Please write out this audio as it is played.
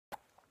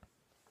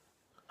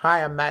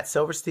Hi, I'm Matt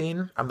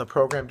Silverstein. I'm the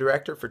program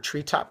director for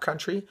Treetop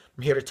Country.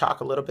 I'm here to talk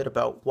a little bit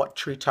about what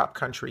Treetop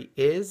Country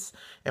is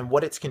and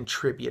what it's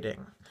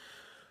contributing.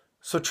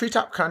 So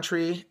Treetop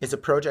Country is a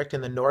project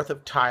in the north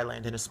of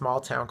Thailand in a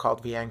small town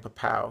called Vieng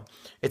Papau.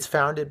 It's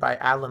founded by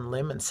Alan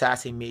Lim and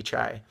Sassy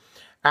Michai.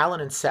 Alan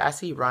and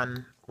Sassy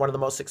run one of the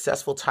most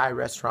successful Thai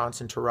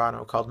restaurants in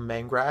Toronto called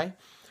Mangrai.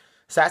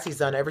 Sassy's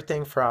done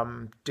everything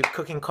from do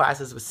cooking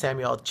classes with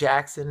Samuel L.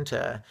 Jackson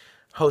to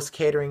host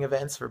catering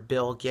events for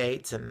Bill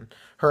Gates, and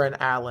her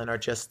and Alan are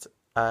just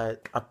a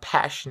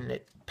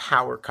passionate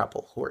power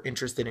couple who are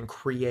interested in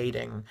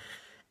creating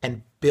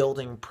and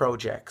building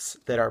projects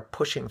that are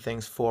pushing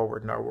things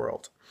forward in our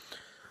world.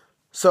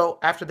 So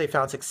after they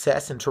found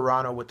success in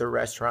Toronto with their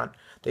restaurant,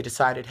 they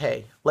decided,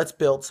 hey, let's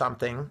build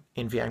something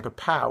in Vieng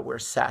Papau, where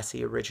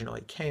Sassy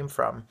originally came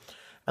from,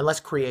 and let's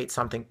create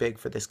something big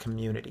for this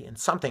community and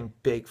something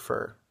big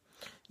for,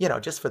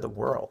 just for the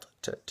world,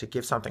 to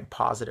give something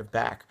positive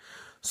back.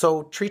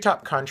 So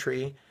Treetop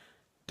Country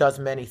does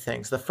many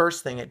things. The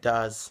first thing it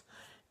does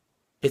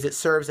is it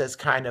serves as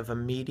kind of a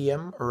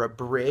medium or a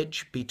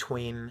bridge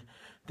between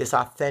this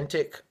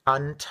authentic,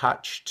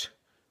 untouched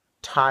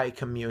Thai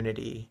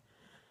community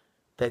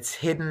that's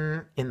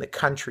hidden in the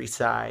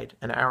countryside,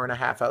 an hour and a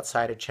half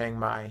outside of Chiang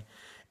Mai.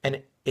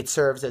 And it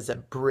serves as a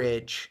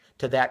bridge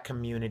to that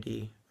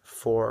community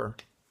for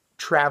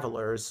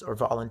travelers or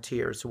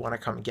volunteers who want to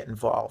come and get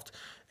involved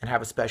and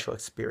have a special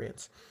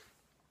experience.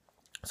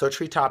 So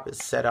Treetop is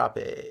set up,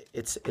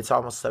 it's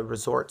almost a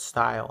resort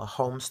style, a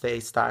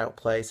homestay style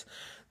place.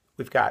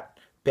 We've got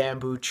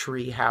bamboo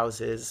tree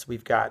houses,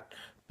 we've got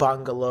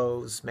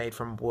bungalows made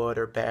from wood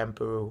or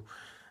bamboo.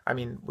 I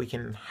mean, we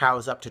can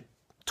house up to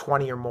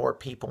 20 or more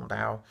people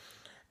now.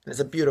 And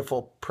it's a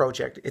beautiful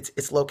project.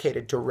 It's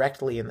located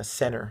directly in the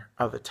center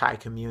of a Thai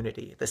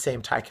community, the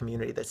same Thai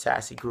community that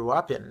Sassy grew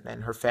up in,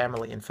 and her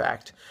family, in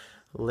fact,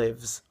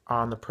 lives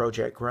on the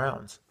project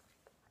grounds.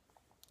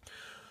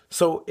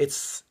 So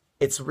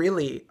it's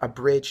really a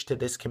bridge to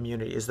this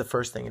community is the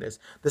first thing it is.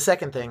 The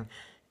second thing,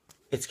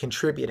 it's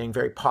contributing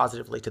very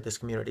positively to this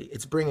community.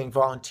 It's bringing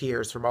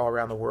volunteers from all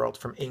around the world,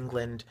 from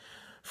England,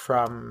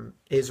 from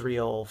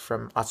Israel,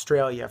 from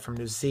Australia, from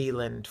New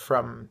Zealand,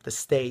 from the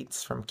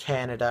States, from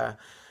Canada,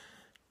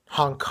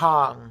 Hong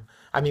Kong.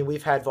 I mean,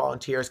 we've had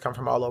volunteers come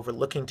from all over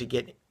looking to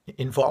get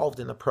involved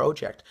in the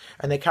project,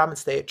 and they come and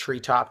stay at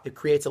Treetop. It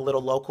creates a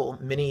little local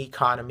mini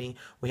economy.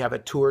 We have a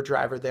tour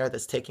driver there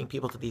that's taking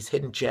people to these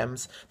hidden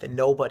gems that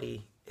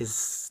nobody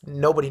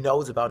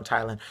knows about in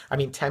Thailand. I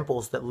mean,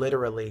 temples that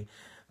literally,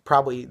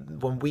 probably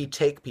when we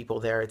take people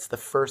there, it's the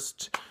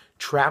first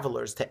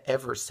travelers to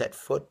ever set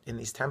foot in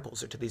these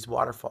temples or to these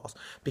waterfalls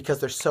because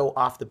they're so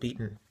off the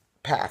beaten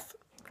path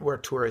where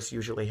tourists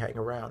usually hang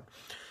around.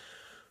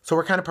 So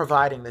we're kind of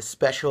providing this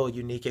special,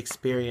 unique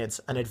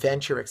experience, an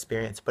adventure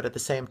experience, but at the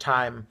same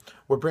time,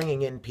 we're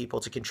bringing in people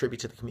to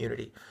contribute to the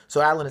community. So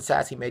Alan and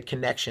Sassy made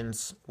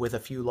connections with a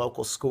few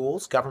local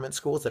schools, government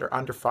schools that are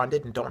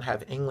underfunded and don't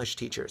have English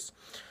teachers.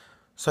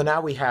 So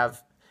now we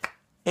have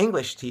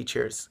English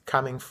teachers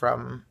coming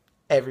from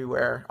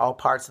everywhere, all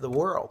parts of the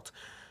world,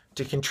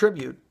 to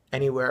contribute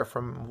anywhere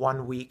from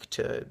 1 week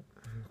to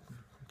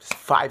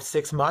 5,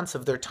 6 months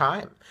of their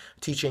time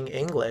teaching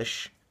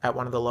English at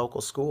one of the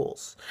local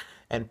schools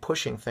and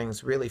pushing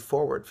things really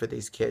forward for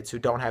these kids who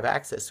don't have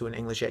access to an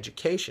English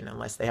education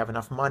unless they have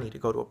enough money to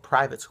go to a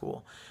private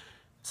school.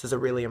 This is a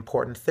really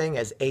important thing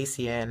as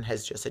ASEAN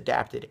has just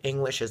adapted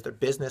English as their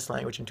business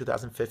language in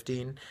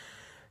 2015,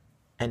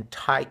 and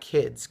Thai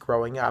kids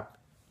growing up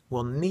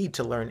will need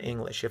to learn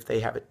English if they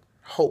have a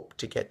hope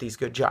to get these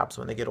good jobs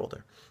when they get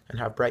older and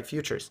have bright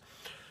futures.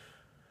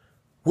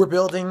 We're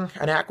building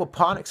an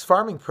aquaponics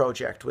farming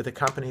project with a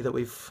company that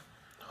we've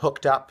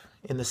hooked up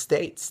in the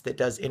States that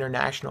does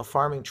international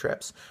farming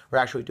trips. We're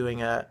actually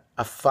doing a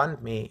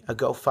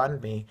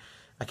GoFundMe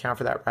account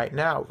for that right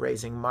now,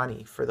 raising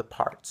money for the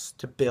parts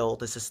to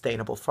build a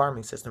sustainable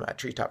farming system at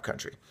Treetop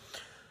Country.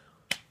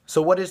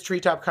 So what is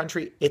Treetop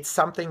Country? It's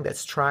something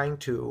that's trying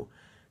to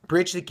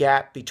bridge the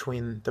gap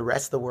between the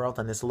rest of the world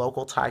and this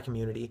local Thai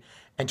community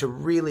and to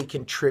really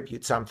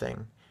contribute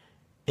something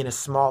in a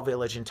small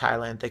village in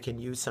Thailand that can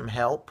use some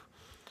help.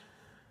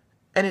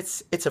 And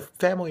it's a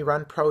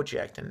family-run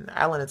project, and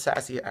Alan and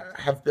Sassy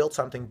have built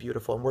something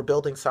beautiful, and we're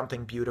building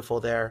something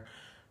beautiful there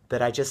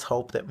that I just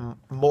hope that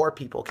more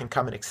people can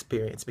come and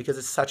experience because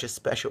it's such a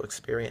special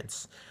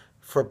experience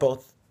for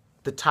both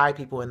the Thai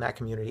people in that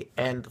community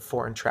and the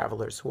foreign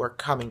travelers who are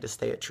coming to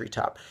stay at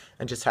Treetop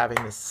and just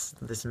having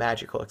this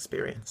magical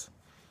experience.